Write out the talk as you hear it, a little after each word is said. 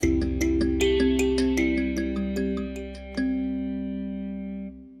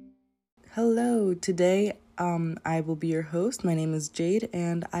today I will be your host. My name is Jade,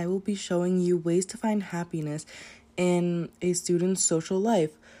 and I will be showing you ways to find happiness in a student's social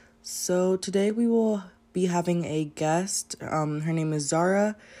life. So today we will be having a guest. Her name is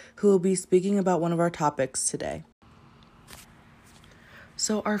Zara, who will be speaking about one of our topics today.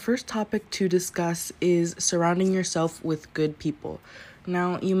 So our first topic to discuss is surrounding yourself with good people.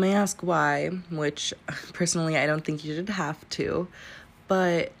 Now, you may ask why, which personally I don't think you should have to,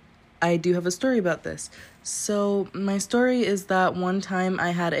 but I do have a story about this. So my story is that one time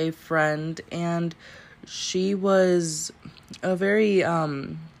I had a friend, and she was a very,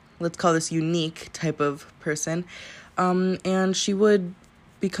 let's call this unique type of person, and she would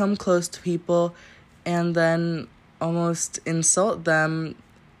become close to people and then almost insult them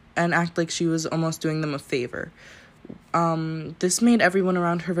and act like she was almost doing them a favor. This made everyone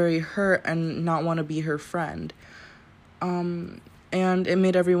around her very hurt and not want to be her friend. And it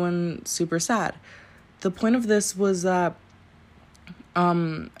made everyone super sad. The point of this was that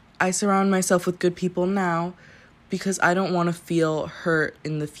I surround myself with good people now because I don't want to feel hurt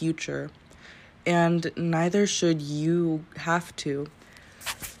in the future. And neither should you have to.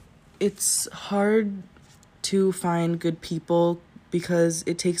 It's hard to find good people because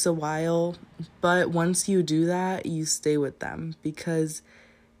it takes a while, but once you do that, you stay with them because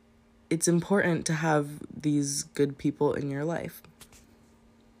it's important to have these good people in your life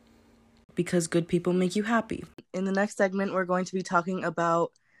because good people make you happy. In the next segment, we're going to be talking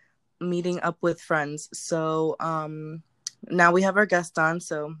about meeting up with friends. So now we have our guest on,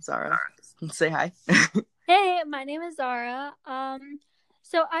 so Zara, say hi. Hey, my name is Zara.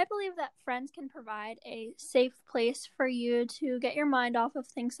 So I believe that friends can provide a safe place for you to get your mind off of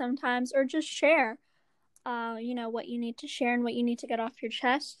things sometimes, or just share, what you need to share and what you need to get off your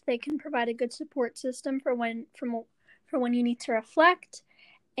chest. They can provide a good support system for when you need to reflect,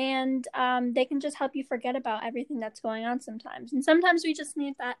 and they can just help you forget about everything that's going on sometimes. And sometimes we just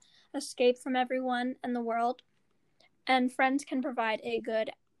need that escape from everyone and the world. And friends can provide a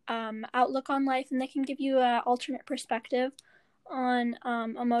good outlook on life, and they can give you an alternate perspective on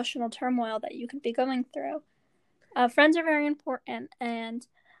emotional turmoil that you could be going through. Friends are very important, and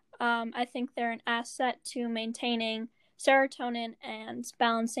I think they're an asset to maintaining serotonin and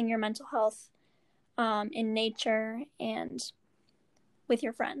balancing your mental health in nature and with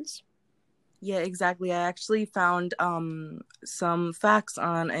your friends. Yeah, exactly. I actually found some facts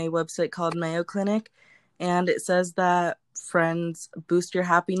on a website called Mayo Clinic, and it says that friends boost your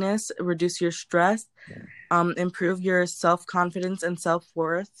happiness, reduce your stress, improve your self-confidence and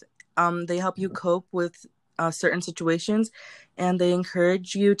self-worth. They help you cope with certain situations, and they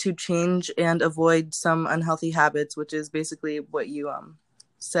encourage you to change and avoid some unhealthy habits, which is basically what you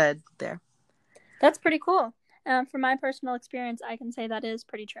said there. That's pretty cool. From my personal experience, I can say that is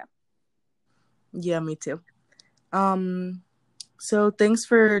pretty true. Yeah, me too. So thanks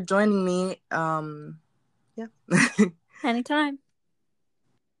for joining me. Yeah. Anytime.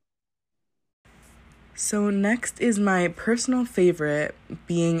 So next is my personal favorite,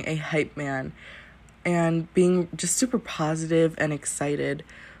 being a hype man and being just super positive and excited.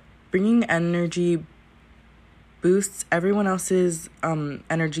 Bringing energy boosts everyone else's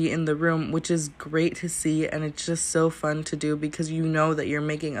energy in the room, which is great to see, and it's just so fun to do because you know that you're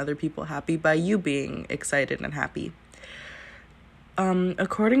making other people happy by you being excited and happy.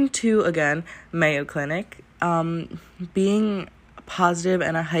 According to, again, Mayo Clinic, being positive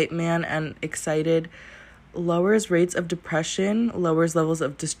and a hype man and excited lowers rates of depression, lowers levels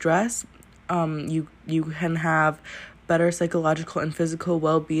of distress. You can have better psychological and physical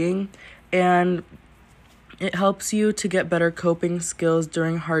well-being, and it helps you to get better coping skills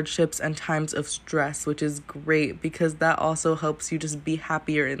during hardships and times of stress, which is great because that also helps you just be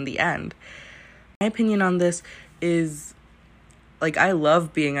happier in the end. My opinion on this is, I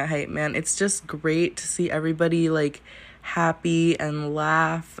love being a hype man. It's just great to see everybody, happy and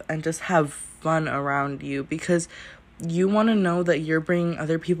laugh and just have fun around you because you want to know that you're bringing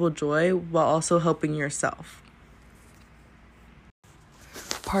other people joy while also helping yourself.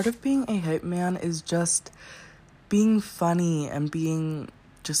 Part of being a hype man is just being funny and being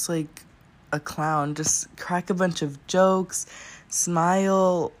just a clown. Just crack a bunch of jokes,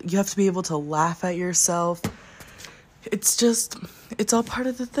 smile. You have to be able to laugh at yourself. It's all part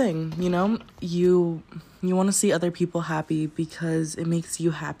of the thing, You want to see other people happy because it makes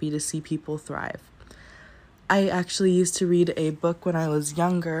you happy to see people thrive. I actually used to read a book when I was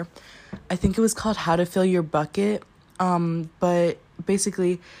younger. I think it was called How to Fill Your Bucket. But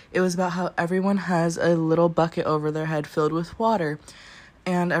basically it was about how everyone has a little bucket over their head filled with water.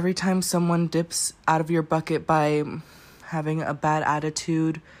 And every time someone dips out of your bucket by having a bad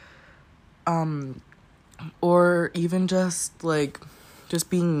attitude or even just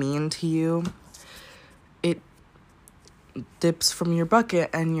being mean to you, it dips from your bucket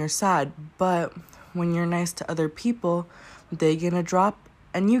and you're sad. But when you're nice to other people, they gain a drop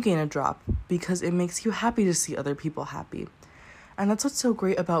and you gain a drop because it makes you happy to see other people happy. And that's what's so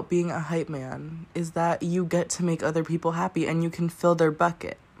great about being a hype man, is that you get to make other people happy and you can fill their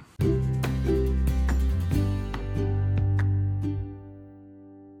bucket.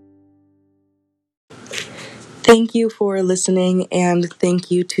 Thank you for listening, and thank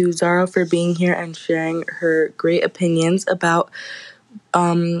you to Zara for being here and sharing her great opinions about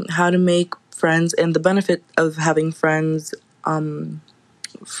how to make friends and the benefit of having friends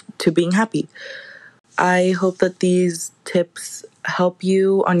to being happy. I hope that these tips help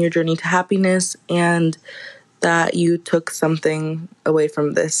you on your journey to happiness and that you took something away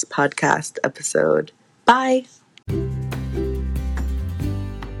from this podcast episode. Bye!